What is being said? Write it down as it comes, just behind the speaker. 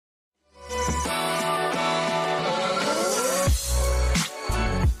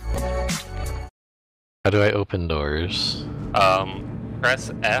How do I open doors? Press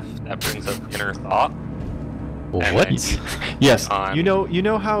F. That brings up inner thought. What? Yes. You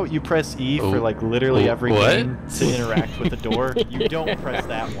know how you press E for like literally every game to interact with the door? You don't press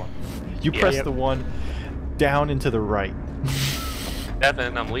that one. You press the one down and to the right.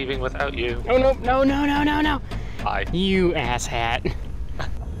 Devin, I'm leaving without you. Oh no. Hi. You asshat.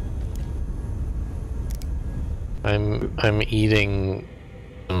 I'm eating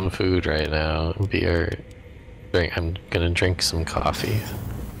some food right now. I'm gonna drink some coffee.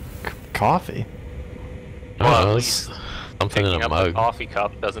 Coffee? Well, something in a mug. A coffee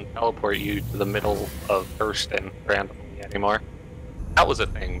cup doesn't teleport you to the middle of Thurston randomly anymore. That was a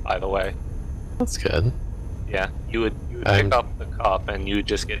thing, by the way. That's good. Yeah, you would pick up the cup and you would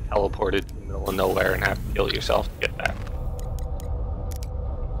just get teleported to the middle of nowhere and have to kill yourself to get back.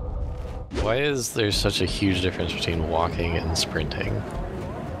 Why is there such a huge difference between walking and sprinting?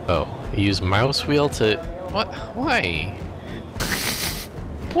 Oh, you use mouse wheel to... What? Why?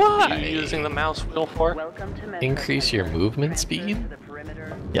 Why? What are you using the mouse wheel for? Increase your movement speed?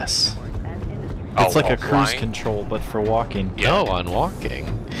 Yes. It's like a cruise flying? Control, but for walking. No, on walking.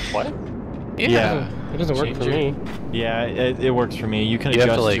 What? Yeah. It doesn't work for me. Yeah, it works for me. You can You adjust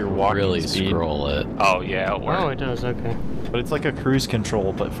have to like your walking really speed. scroll it. Oh yeah, it works. Oh, it does. Okay. But it's like a cruise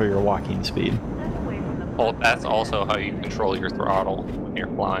control, but for your walking speed. Well, that's also how you control your throttle when you're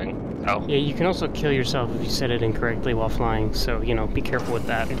flying. So. Yeah, you can also kill yourself if you set it incorrectly while flying. So be careful with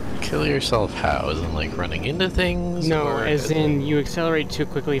that. Kill yourself how? As in like running into things? No, or as in you accelerate too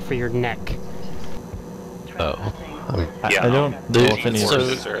quickly for your neck. Oh. I don't know if any So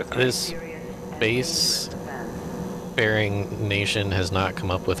of this base faring nation has not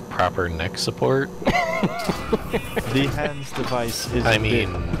come up with proper neck support. The HANS device is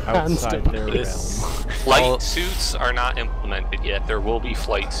outside their realm. Flight suits are not implemented yet. There will be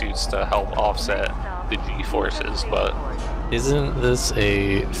flight suits to help offset the G-forces, but... Isn't this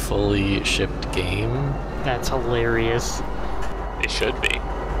a fully shipped game? That's hilarious. It should be.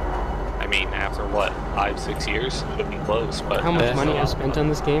 I mean, after what, 5-6 years? It should be close, but... How much money I've spent on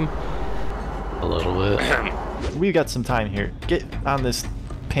this game? A little bit. We've got some time here. Get on this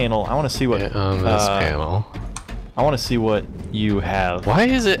panel. I want to see what... Get on this panel. I want to see what you have. Why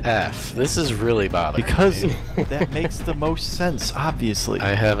is it F? This is really bothering Because me. that makes the most sense, obviously.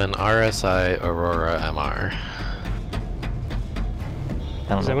 I have an RSI Aurora MR.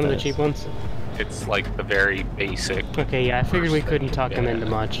 Is that one of the cheap ones? It's like the very basic... Okay, yeah, I figured we couldn't talk him into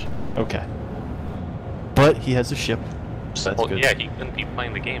much. Okay. But he has a ship, so that's good. Yeah, he couldn't be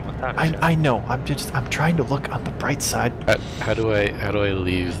playing the game without a ship. I know. I'm trying to look on the bright side. How do I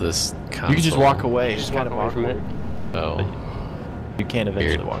leave this console? You can just walk away. Just walk away from it. Oh. You can't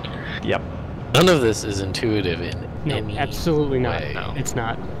eventually Weird. walk. Yep. None of this is intuitive in any absolutely not. way. No, it's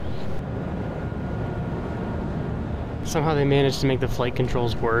not. Somehow they managed to make the flight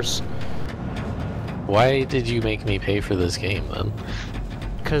controls worse. Why did you make me pay for this game then?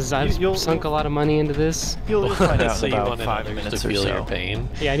 Because I've sunk a lot of money into this. You'll find out So in you about wanted 5 others minutes to or feel your so. pain?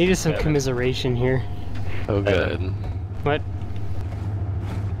 Yeah, I needed some commiseration here. Oh, good. What?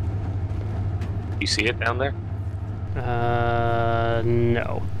 You see it down there?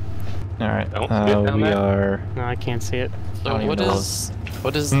 No. Alright, Don't get down we there. are... No, I can't see it. So don't what even know. is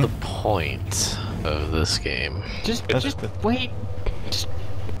the point of this game? Just wait.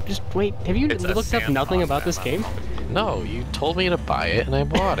 Just wait. Have you It's a looked up nothing about this game? No, you told me to buy it and I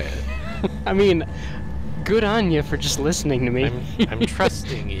bought it. I mean, good on you for just listening to me. I'm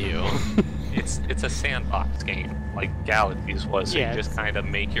trusting you. It's a sandbox game, like Galaxies was. So Yeah, you just kind of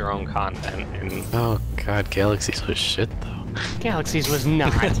make your own content and... Oh god, Galaxies was shit though. Galaxies was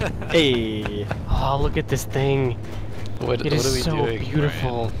not. Hey! Oh, look at this thing. What It is are we so doing,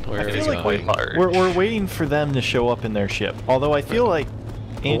 beautiful. Brian? Where I are feel we like going? hard. We're waiting for them to show up in their ship. Although I feel like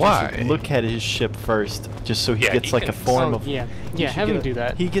Andrew Why? should look at his ship first, just so he Yeah, gets he like a can- form Oh, of... yeah, he should have get him a- do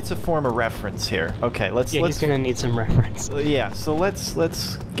that. He gets a form of reference here. Okay, let's... Yeah, he's gonna need some reference. Yeah, so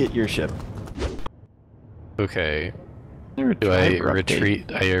let's get your ship. Okay. There Do I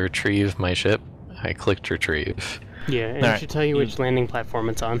retrieve my ship? I clicked retrieve. Yeah, and Alright. it should tell you which landing platform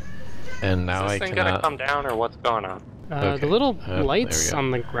it's on. And now Is I this thing gonna cannot... come down or what's going on? Okay. The little There lights we go. on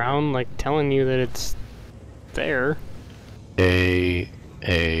the ground, like, telling you that it's there. A10,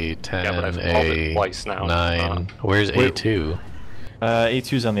 Yeah, but I've called it twice now. A9. Where's Wait. A2?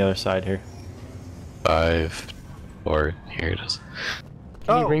 A2's on the other side here. 5, 4, here it is.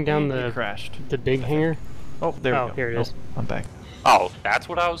 Can you bring down it the crashed. big hanger? Oh, there we go. here it is. Oh, I'm back. Oh, that's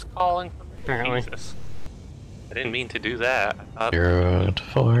what I was calling? Apparently. Jesus. I didn't mean to do that. I thought... 0 to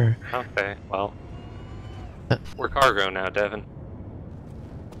 4. Okay, well... We're cargo now, Devin.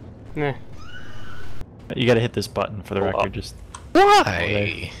 Nah. You gotta hit this button for the record. Just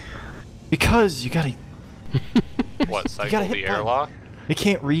why? Because you gotta. What? Cycle the airlock? It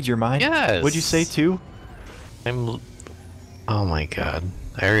can't read your mind. Yes. What'd you say too? Oh my god.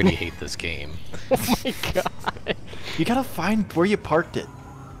 I already hate this game. Oh my god. You gotta find where you parked it.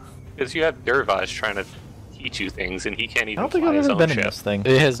 Because you have Dervaj trying to teach you things, and he can't even I don't think fly I've his ever own been in ship. this thing.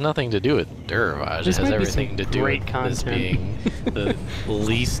 It has nothing to do with Dervaj. This It has might be everything to some do great with this content. being the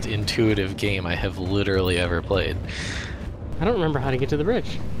least intuitive game I have literally ever played. I don't remember how to get to the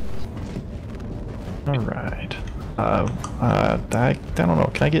bridge. Alright. I don't know.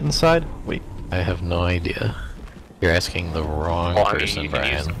 Can I get inside? Wait. I have no idea. You're asking the wrong Well, I mean, person, you can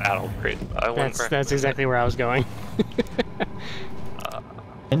use Brian. the battle grid. But I wouldn't That's exactly where I was going.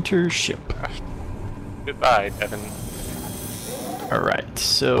 Enter ship. Goodbye, Devin. Alright,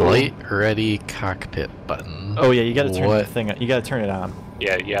 so... Light ready cockpit button. Oh yeah, you gotta turn the What? thing on. You gotta turn it on.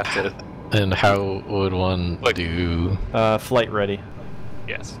 Yeah, you have to. And how would one Like- do? Flight ready.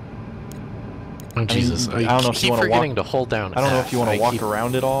 Yes. Oh, Jesus, I don't know if you keep wanna forgetting walk- to hold down. I don't know if you want I to walk keep-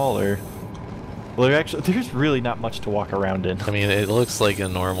 around it all, or... Well, there's really not much to walk around in. I mean, it looks like a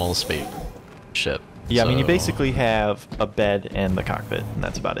normal spaceship. Yeah, I mean, you so basically have a bed and the cockpit, and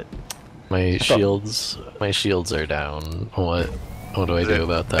that's about it. my shields are down. What do I do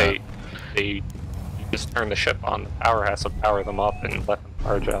about that? They just turn the ship on. The power has to power them up and let them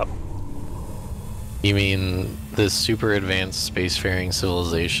charge up. You mean this super advanced spacefaring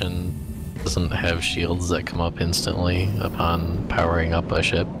civilization doesn't have shields that come up instantly upon powering up a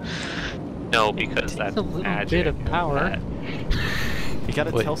ship? No, because that's a little magic. bit of power. You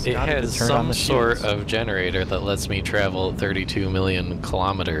gotta Wait, tell it Scotty to has turn on some the sort shields. of generator that lets me travel 32 million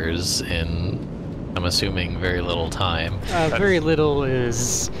kilometers in, I'm assuming, very little time. Very little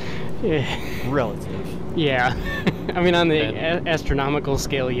is... Relative. Yeah. I mean, on the And- astronomical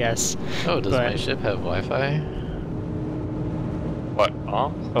scale, yes. Oh, does But- my ship have Wi-Fi? What?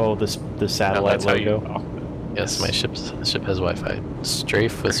 Oh, the satellite that's how you logo. talk. Yes, my ship has Wi-Fi.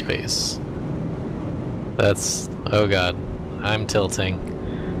 Strafe with space. That's... oh god. I'm tilting.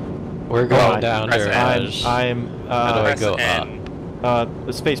 We're going down, press Dervaj. I'm How do I Press go N.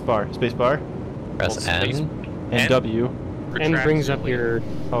 the space bar, Press space- N? and N? W. And brings up your...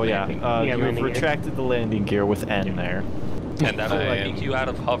 Oh yeah, landing- you've landing gear. retracted the landing gear with N there. And that'll I take you out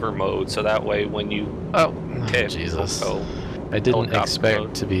of hover mode, so that way when you Oh, hit, Jesus. it'll go. I didn't helicopter expect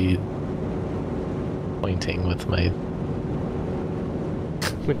mode. to be pointing with my...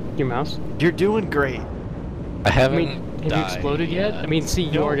 With your mouse? You're doing great. I I haven't mean, have you died exploded yet? I mean, see,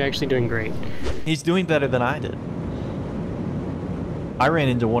 you No. are actually doing great. He's doing better than I did. I ran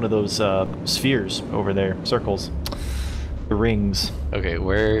into one of those spheres over there, circles, the rings. Okay,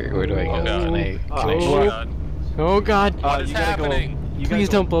 where do I go? Oh, Can I Oh, shoot? God. Oh god! What is you gotta happening? You Please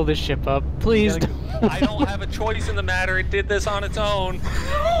gotta don't blow this ship up. Please gotta don't. I don't have a choice in the matter. It did this on its own.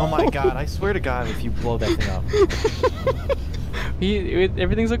 Oh my god! I swear to God, if you blow that thing up.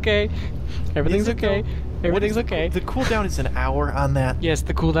 Everything's okay. Everything's Is it okay. though? What Everything's is the okay. The cooldown is an hour on that. Yes,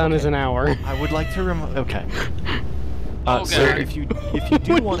 the cooldown is an hour. I would like to okay. Oh, So God. if you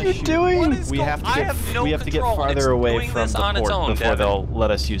do What want are to you shoot, doing? What is we go- have to I get have no we have to get control, and it's farther away doing from this the on its port own, before Devin. they'll let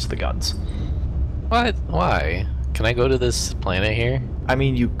us use the guns. What? Why? Can I go to this planet here? I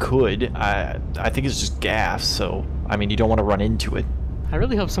mean, you could. I think it's just gas, so I mean, you don't want to run into it. I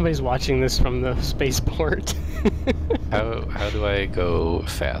really hope somebody's watching this from the spaceport. How do I go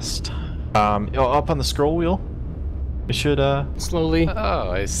fast? Up on the scroll wheel. It should Slowly.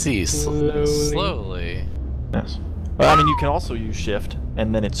 Oh, I see. Slowly. Slowly. yes. Well, I mean, you can also use shift,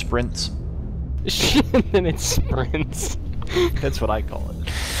 and then it sprints. And then it sprints. That's what I call it.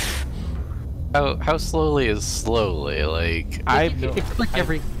 How slowly is slowly? Like If like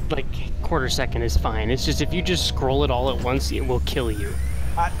every quarter second is fine. It's just if you just scroll it all at once, it will kill you.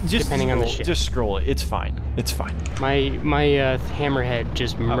 Just Depending on the scroll, ship. just scroll it. It's fine. It's fine. My hammerhead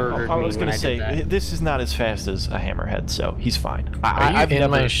just murdered I me was when gonna I say did that. this is not as fast as a hammerhead, so he's fine. are you I've in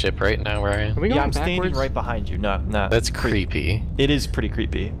never. my ship right now, Ryan? Are we going Yeah, I'm standing backwards? right behind you. Not. That's creepy. It is pretty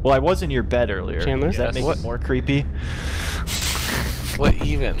creepy. Well, I was in your bed earlier. Chandler? Does that Yes. make it more creepy? What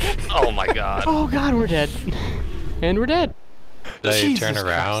even? Oh my god. Oh god, we're dead. And we're dead. Did I Jesus turn Christ.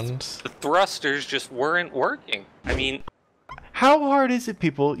 around? The thrusters just weren't working. I mean, How hard is it,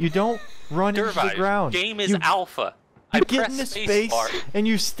 people? You don't run into the Dervaj, ground. game is you, alpha. You I get press into space space bar. and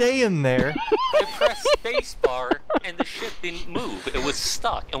you stay in there. I pressed space bar and the ship didn't move. It was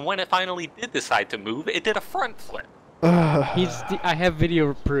stuck. And when it finally did decide to move, it did a front flip. I have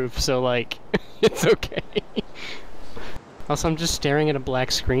video proof, so like, it's okay. Also, I'm just staring at a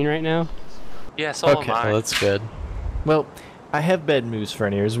black screen right now. Yeah, so Okay, am I. Well, that's good. Well, I have bad news for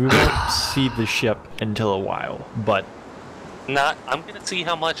ears. We won't see the ship until a while, but... I'm gonna see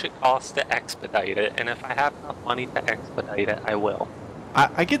how much it costs to expedite it, and if I have enough money to expedite it, I will.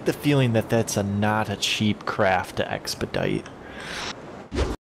 I get the feeling that that's not a cheap craft to expedite.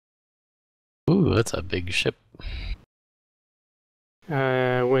 Ooh, that's a big ship.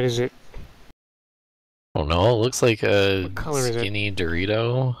 What is it? Oh no, it looks like a What color is it? skinny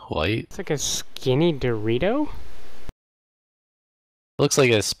Dorito, white. It's like a skinny Dorito? Looks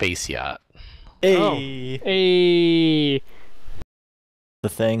like a space yacht. Hey! Oh. Hey! The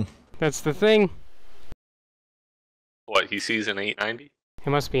thing. That's the thing. What, he sees an 890? It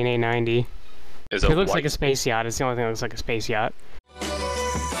must be an 890. Is It looks white? like a space yacht. It's the only thing that looks like a space yacht.